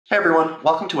Hey everyone,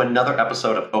 welcome to another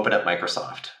episode of Open at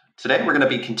Microsoft. Today we're going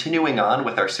to be continuing on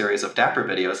with our series of Dapr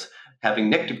videos, having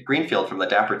Nick Greenfield from the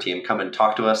Dapr team come and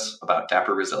talk to us about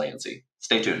Dapr Resiliency.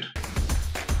 Stay tuned.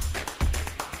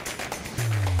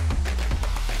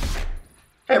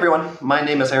 Hey everyone, my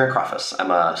name is Aaron Crofus.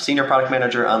 I'm a Senior Product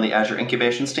Manager on the Azure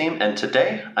Incubations team, and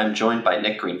today I'm joined by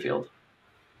Nick Greenfield.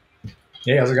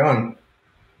 Hey, how's it going?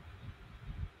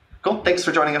 Cool. Thanks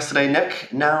for joining us today,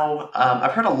 Nick. Now,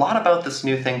 I've heard a lot about this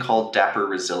new thing called Dapr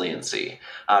Resiliency.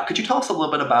 Could you tell us a little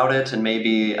bit about it and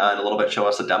maybe in a little bit show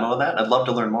us a demo of that? I'd love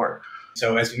to learn more.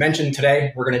 So as we mentioned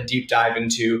today, we're going to deep dive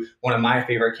into one of my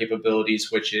favorite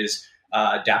capabilities, which is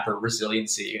Dapr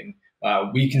Resiliency.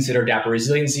 And we consider Dapr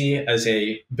Resiliency as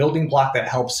a building block that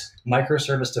helps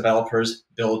microservice developers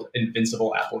build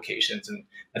invincible applications. And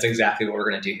that's exactly what we're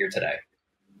going to do here today.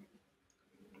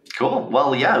 Cool.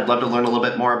 Well, yeah, I'd love to learn a little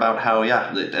bit more about how,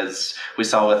 as we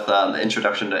saw with the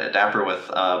introduction to Dapr with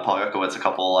Paul Yokowitz a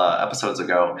couple episodes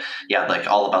ago, like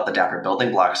all about the Dapr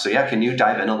building blocks. So yeah, can you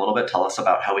dive in a little bit? Tell us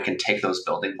about how we can take those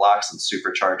building blocks and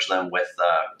supercharge them with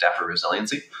Dapr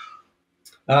Resiliency.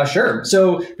 Sure.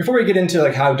 So before we get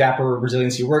into how Dapr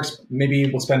Resiliency works, maybe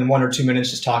we'll spend 1 or 2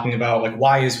 minutes just talking about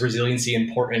why is resiliency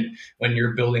important when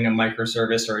you're building a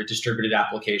microservice or a distributed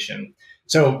application.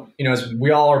 So, as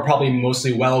we all are probably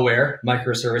mostly well aware,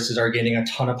 microservices are gaining a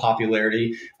ton of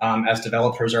popularity as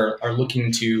developers are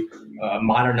looking to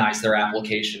modernize their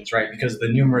applications, right? Because of the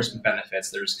numerous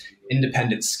benefits. There's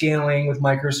independent scaling with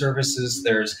microservices.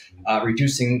 There's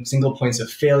reducing single points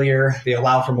of failure. They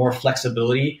allow for more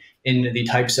flexibility in the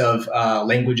types of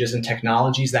languages and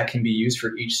technologies that can be used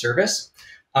for each service.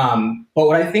 But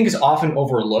what I think is often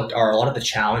overlooked are a lot of the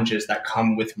challenges that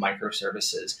come with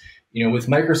microservices. With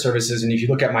microservices, and if you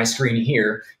look at my screen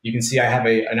here, you can see I have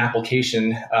an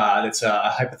application that's a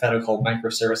hypothetical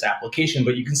microservice application,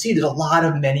 but you can see there's a lot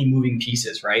of many moving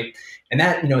pieces, right? And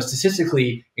that,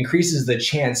 statistically increases the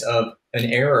chance of an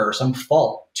error or some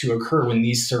fault to occur when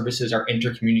these services are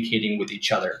intercommunicating with each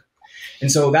other.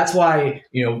 And so that's why,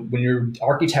 when you're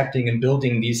architecting and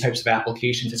building these types of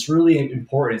applications, it's really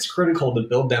important. It's critical to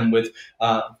build them with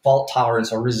fault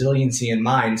tolerance or resiliency in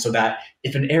mind so that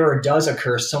if an error does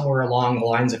occur somewhere along the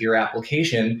lines of your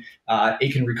application,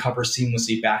 it can recover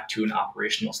seamlessly back to an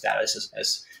operational status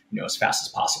as fast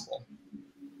as possible.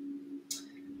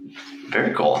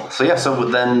 Very cool. So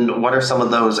then what are some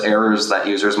of those errors that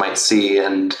users might see,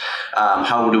 and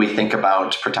how do we think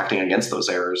about protecting against those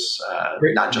errors,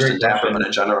 not just in Dapr, but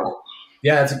in general?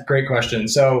 Yeah, that's a great question.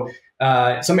 So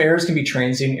some errors can be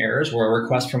transient errors where a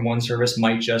request from one service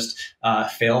might just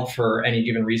fail for any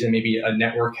given reason, maybe a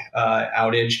network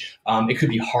outage. It could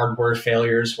be hardware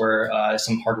failures where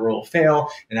some hardware will fail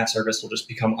and that service will just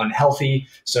become unhealthy.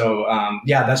 So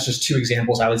that's just 2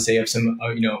 examples I would say of some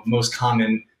most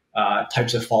common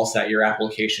types of faults that your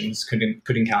applications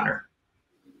could encounter.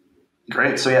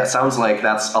 Great. So it sounds like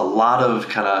that's a lot of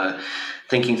kind of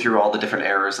thinking through all the different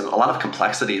errors and a lot of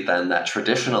complexity then that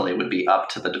traditionally would be up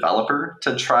to the developer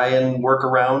to try and work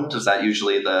around. Is that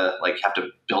usually have to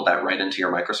build that right into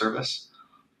your microservice?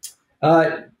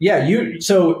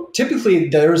 So typically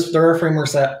there are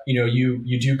frameworks that,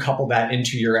 you do couple that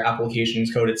into your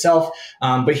application's code itself.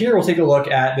 But here we'll take a look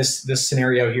at this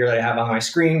scenario here that I have on my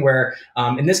screen where,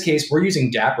 in this case, we're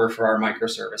using Dapr for our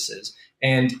microservices.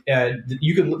 And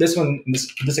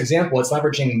this example, it's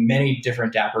leveraging many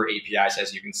different Dapr APIs,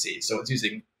 as you can see. So it's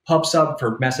using PubSub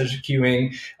for message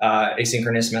queuing,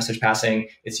 asynchronous message passing.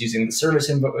 It's using the service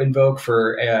invoke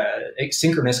for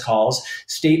synchronous calls,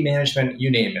 state management,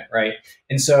 you name it, right?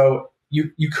 And so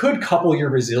you could couple your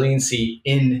resiliency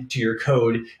into your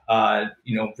code,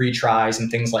 retries and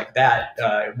things like that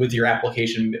with your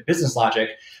application business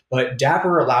logic. But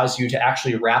Dapr allows you to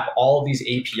actually wrap all of these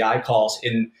API calls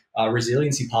in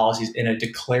resiliency policies in a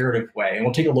declarative way. And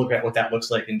we'll take a look at what that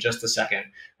looks like in just a second.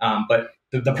 But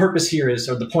the purpose here is,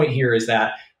 or the point here is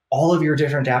that all of your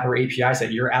different Dapr APIs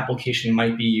that your application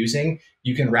might be using,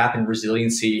 you can wrap in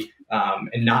resiliency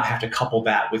and not have to couple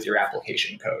that with your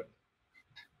application code.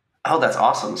 Oh, that's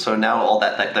awesome. So now all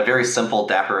that, the very simple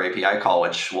Dapr API call,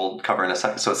 which we'll cover in a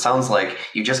second. So it sounds like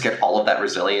you just get all of that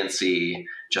resiliency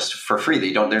just for free.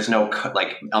 There's no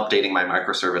updating my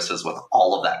microservices with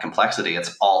all of that complexity.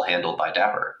 It's all handled by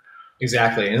Dapr.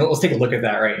 Exactly. And let's take a look at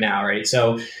that right now, right?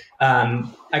 So I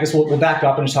guess we'll back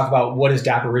up and just talk about what does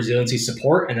Dapr Resiliency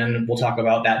support, and then we'll talk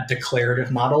about that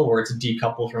declarative model where it's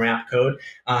decoupled from app code.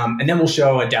 And then we'll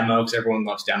show a demo because everyone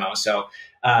loves demos. So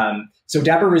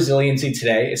Dapr Resiliency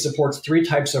today, it supports 3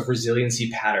 types of resiliency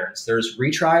patterns. There's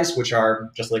retries, which are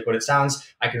just like what it sounds.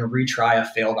 I can retry a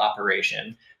failed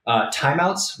operation.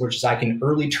 Timeouts, which is I can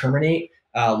early terminate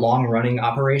long-running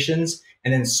operations.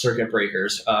 and then circuit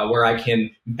breakers, where I can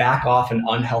back off an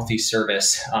unhealthy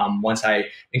service once I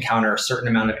encounter a certain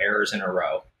amount of errors in a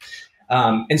row.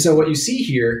 And so what you see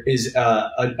here is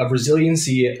a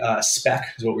resiliency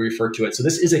spec is what we refer to it. So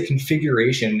this is a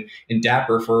configuration in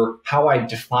Dapr for how I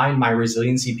define my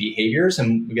resiliency behaviors.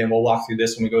 And again, we'll walk through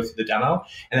this when we go through the demo,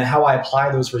 and then how I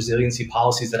apply those resiliency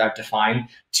policies that I've defined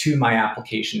to my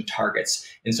application targets.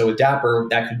 And so with Dapr,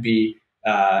 that could be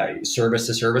service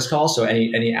to service call. So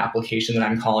any application that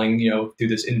I'm calling, through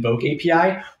this invoke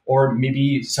API, or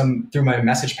maybe through my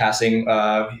message passing,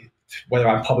 whether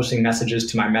I'm publishing messages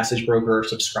to my message broker or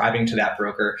subscribing to that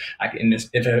broker,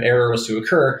 if an error was to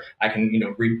occur, I can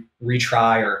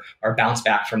retry or bounce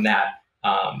back from that.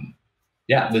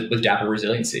 With Dapr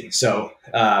Resiliency. So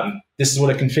this is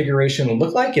what a configuration will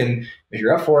look like, and if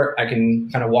you're up for it, I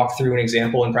can kind of walk through an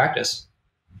example in practice.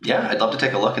 Yeah, I'd love to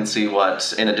take a look and see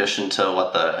what, in addition to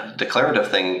what the declarative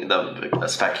thing, the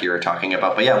spec you're talking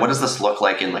about, but yeah, what does this look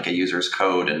like in like a user's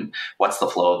code, and what's the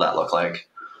flow of that look like?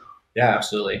 Yeah,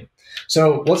 absolutely.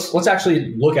 So let's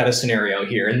actually look at a scenario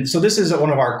here. And so this is one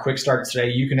of our quick starts today.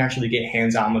 You can actually get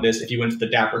hands-on with this if you went to the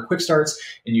Dapr quick starts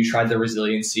and you tried the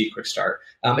resiliency quick start.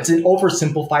 It's an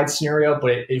oversimplified scenario,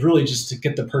 but it really just to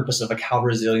get the purpose of like how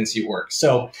resiliency works.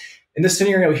 So in this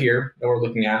scenario here that we're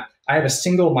looking at, I have a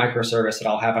single microservice that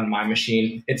I'll have on my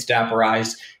machine. It's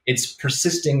Daprized. It's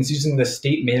persisting. It's using the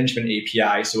state management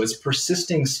API. So it's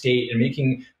persisting state and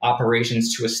making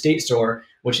operations to a state store,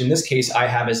 which in this case I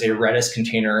have as a Redis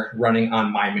container running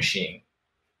on my machine.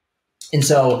 And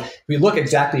so if we look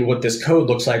exactly what this code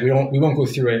looks like, we won't go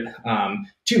through it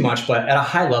too much, but at a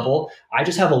high level, I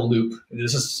just have a loop.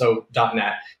 This is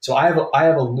 .NET. So I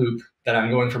have a loop that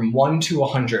I'm going from 1 to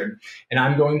 100, and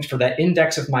I'm going for that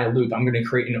index of my loop, I'm going to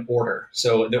create an order.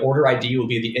 So the order ID will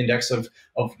be the index of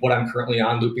what I'm currently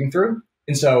on looping through.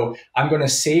 And so I'm going to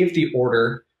save the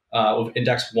order of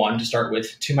index 1 to start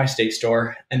with to my state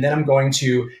store, and then I'm going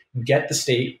to get the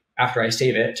state after I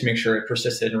save it to make sure it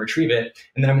persisted and retrieve it,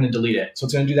 and then I'm going to delete it. So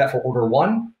it's going to do that for order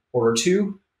 1, order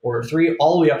 2, order 3,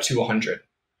 all the way up to 100.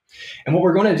 And what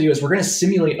we're going to do is we're going to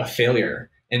simulate a failure.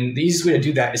 And the easiest way to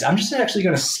do that is I'm just actually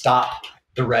going to stop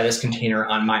the Redis container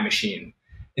on my machine.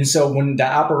 And so when the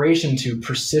operation to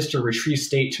persist or retrieve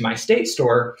state to my state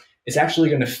store, it's actually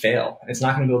going to fail. It's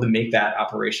not going to be able to make that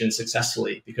operation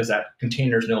successfully because that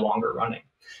container is no longer running.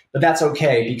 But that's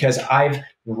okay because I've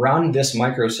run this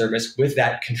microservice with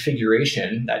that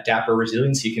configuration, that Dapr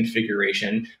Resiliency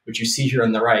configuration, which you see here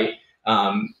on the right,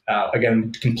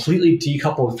 again, completely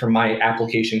decoupled from my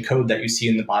application code that you see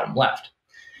in the bottom left.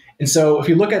 And so if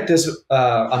you look at this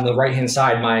on the right-hand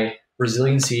side, my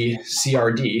resiliency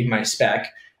CRD, my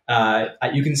spec,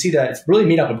 you can see that it's really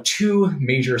made up of two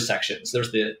major sections.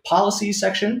 There's the policy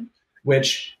section,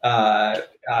 which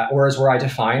is where I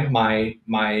define my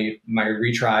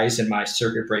retries and my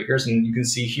circuit breakers. And you can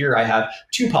see here I have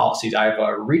two policies. I have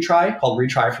a retry called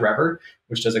retry forever,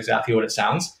 which does exactly what it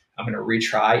sounds. I'm going to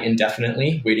retry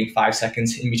indefinitely, waiting 5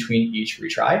 seconds in between each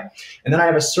retry. And then I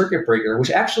have a circuit breaker,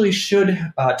 which actually should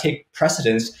take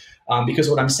precedence because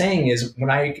what I'm saying is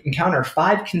when I encounter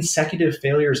 5 consecutive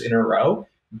failures in a row,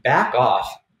 back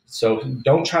off. So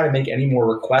don't try to make any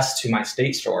more requests to my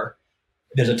state store.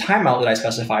 There's a timeout that I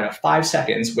specified of 5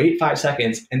 seconds, wait 5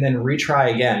 seconds, and then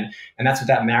retry again. And that's what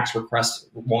that max request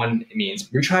 1 means.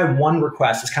 Retry 1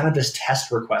 request is kind of this test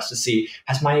request to see,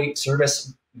 has my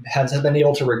service has been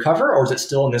able to recover, or is it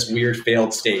still in this weird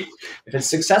failed state? If it's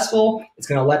successful, it's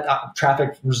going to let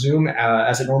traffic resume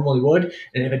as it normally would.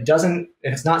 And if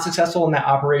it's not successful and that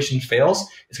operation fails,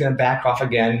 it's going to back off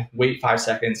again, wait 5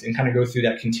 seconds, and kind of go through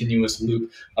that continuous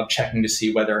loop of checking to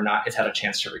see whether or not it's had a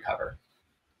chance to recover.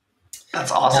 That's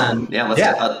awesome.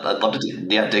 I'd love to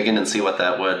dig in and see what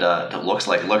that would looks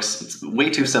like. It's way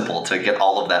too simple to get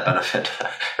all of that benefit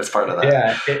as part of that.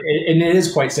 Yeah, and it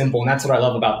is quite simple, and that's what I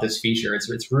love about this feature.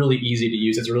 It's really easy to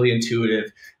use. It's really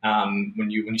intuitive when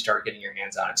you start getting your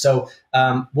hands on it. So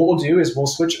what we'll do is we'll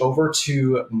switch over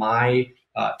to my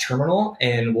terminal,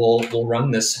 and we'll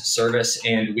run this service,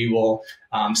 and we will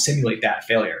simulate that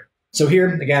failure. So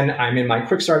here again, I'm in my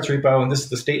quick starts repo, and this is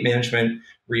the state management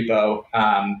repo.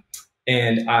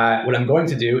 And what I'm going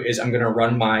to do is I'm going to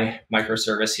run my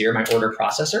microservice here, my order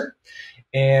processor,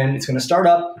 and it's going to start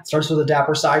up. It starts with a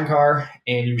Dapr sidecar,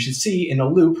 and you should see in a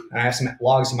loop, and I have some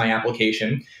logs in my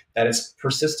application, that it's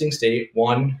persisting state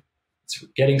 1, it's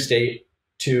getting state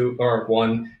 2, or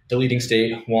 1, deleting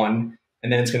state 1,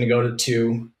 and then it's going to go to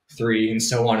 2, 3, and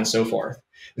so on and so forth.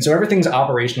 And so everything's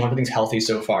operational, everything's healthy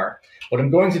so far. What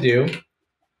I'm going to do,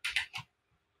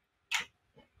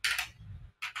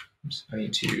 I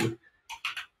need to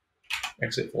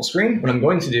exit full screen. What I'm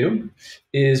going to do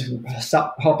is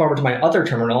hop over to my other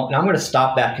terminal, and I'm going to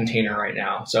stop that container right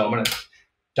now. So I'm going to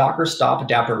Docker stop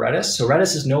Dapr Redis. So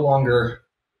Redis is no longer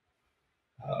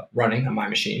running on my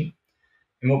machine.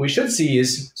 And what we should see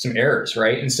is some errors,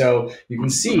 right? And so you can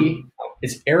see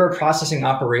it's error processing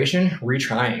operation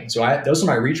retrying. So those are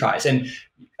my retries. And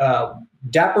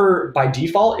Dapr by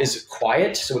default is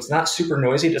quiet, so it's not super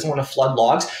noisy. It doesn't want to flood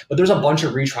logs, but there's a bunch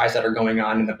of retries that are going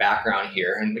on in the background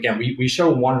here. And again, we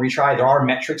show one retry. There are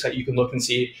metrics that you can look and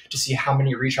see to see how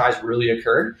many retries really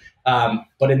occurred.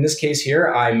 But in this case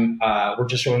here, we're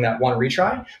just showing that one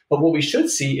retry. But what we should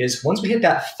see is once we hit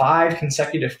that 5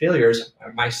 consecutive failures,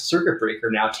 my circuit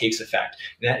breaker now takes effect.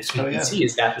 And that, so you can see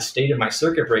is that the state of my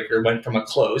circuit breaker went from a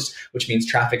closed, which means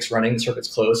traffic's running, the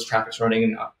circuit's closed, traffic's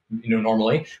running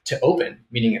normally, to open,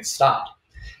 meaning it's stopped.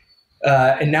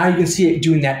 And now you can see it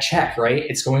doing that check, right?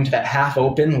 It's going to that half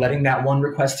open, letting that one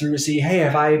request through to see, hey,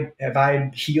 have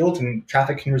I healed and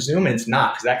traffic can resume? And it's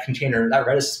not, because that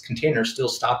Redis container is still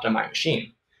stopped on my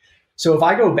machine. So if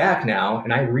I go back now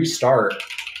and I restart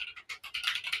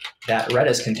that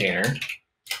Redis container, let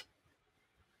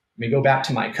me go back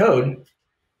to my code.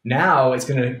 Now it's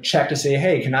going to check to say,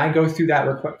 hey, can I go through that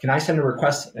request? Can I send a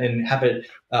request and have it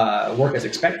work as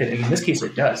expected? And in this case,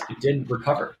 it does. It did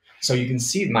recover. So you can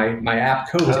see my app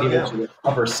code was able to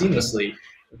recover seamlessly.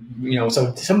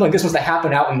 So something like this was to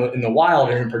happen out in the wild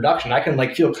or in production, I can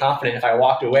feel confident if I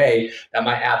walked away that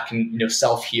my app can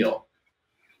self-heal.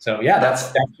 So yeah,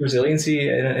 that's resiliency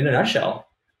in a nutshell.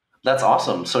 That's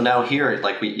awesome. So now here,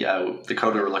 the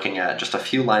code we were looking at, just a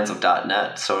few lines of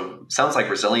 .NET. So it sounds like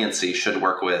resiliency should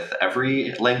work with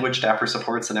every language Dapr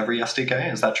supports and every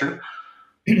SDK. Is that true?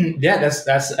 Yeah,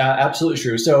 that's absolutely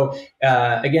true. So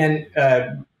again,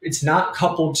 it's not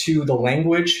coupled to the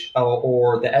language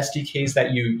or the SDKs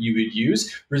that you would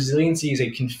use. Resiliency is a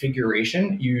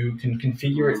configuration. You can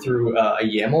configure it through a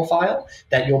YAML file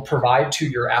that you'll provide to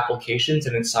your applications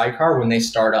in its sidecar when they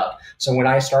start up. So when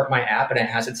I start my app and it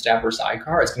has its Dapr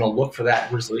sidecar, it's going to look for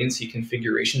that resiliency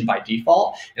configuration by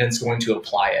default, and it's going to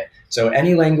apply it. So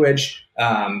any language,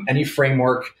 any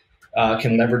framework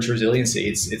can leverage resiliency.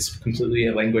 It's completely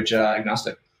language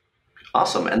agnostic.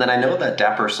 Awesome. And then I know that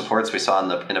Dapr supports, we saw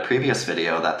in a previous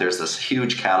video, that there's this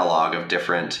huge catalog of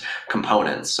different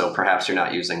components. So perhaps you're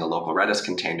not using a local Redis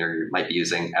container, you might be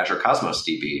using Azure Cosmos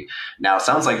DB. Now, it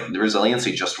sounds like the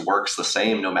resiliency just works the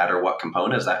same no matter what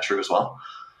component. Is that true as well?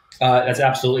 That's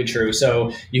absolutely true.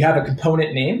 So you have a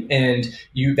component name, and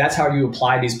that's how you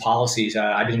apply these policies.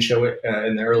 I didn't show it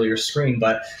in the earlier screen,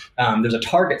 but there's a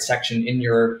target section in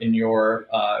your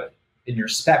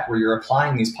spec where you're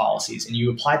applying these policies, and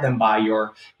you apply them by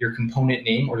your component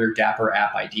name or your Dapr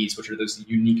app IDs, which are those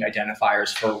unique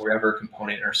identifiers for whatever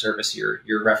component or service you're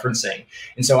referencing.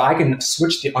 And so I can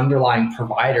switch the underlying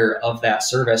provider of that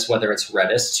service, whether it's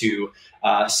Redis, to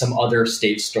some other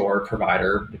state store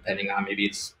provider, depending on maybe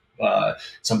it's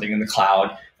something in the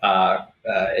cloud,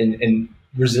 and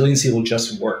resiliency will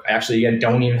just work. I actually, again,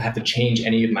 don't even have to change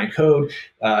any of my code.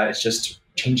 It's just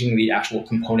changing the actual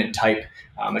component type.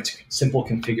 It's a simple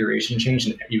configuration change,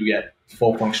 and you get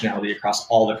full functionality across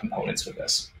all the components with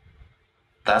this.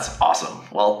 That's awesome.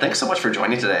 Well, thanks so much for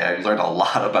joining today. I learned a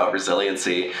lot about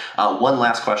resiliency. One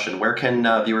last question. Where can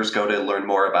viewers go to learn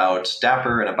more about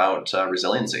Dapr and about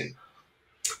resiliency?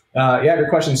 Yeah, good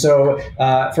question. So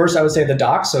first, I would say the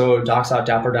docs, so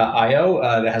docs.dapr.io,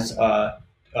 that has a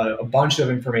bunch of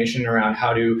information around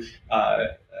how to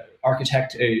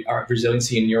architect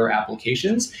resiliency in your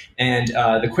applications. And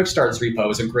the Quick Starts repo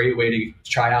is a great way to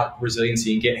try out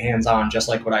resiliency and get hands-on, just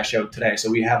like what I showed today. So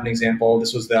we have an example.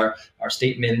 This was our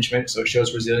state management. So it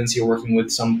shows resiliency working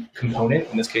with some component,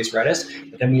 in this case Redis.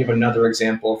 But then we have another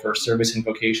example for service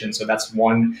invocation. So that's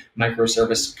one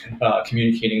microservice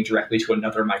communicating directly to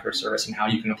another microservice, and how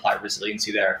you can apply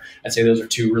resiliency there. I'd say those are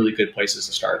two really good places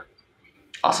to start.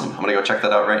 Awesome. I'm going to go check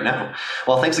that out right now.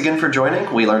 Well, thanks again for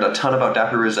joining. We learned a ton about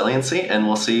Dapr resiliency, and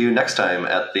we'll see you next time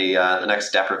at the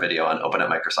next Dapr video on Open at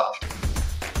Microsoft.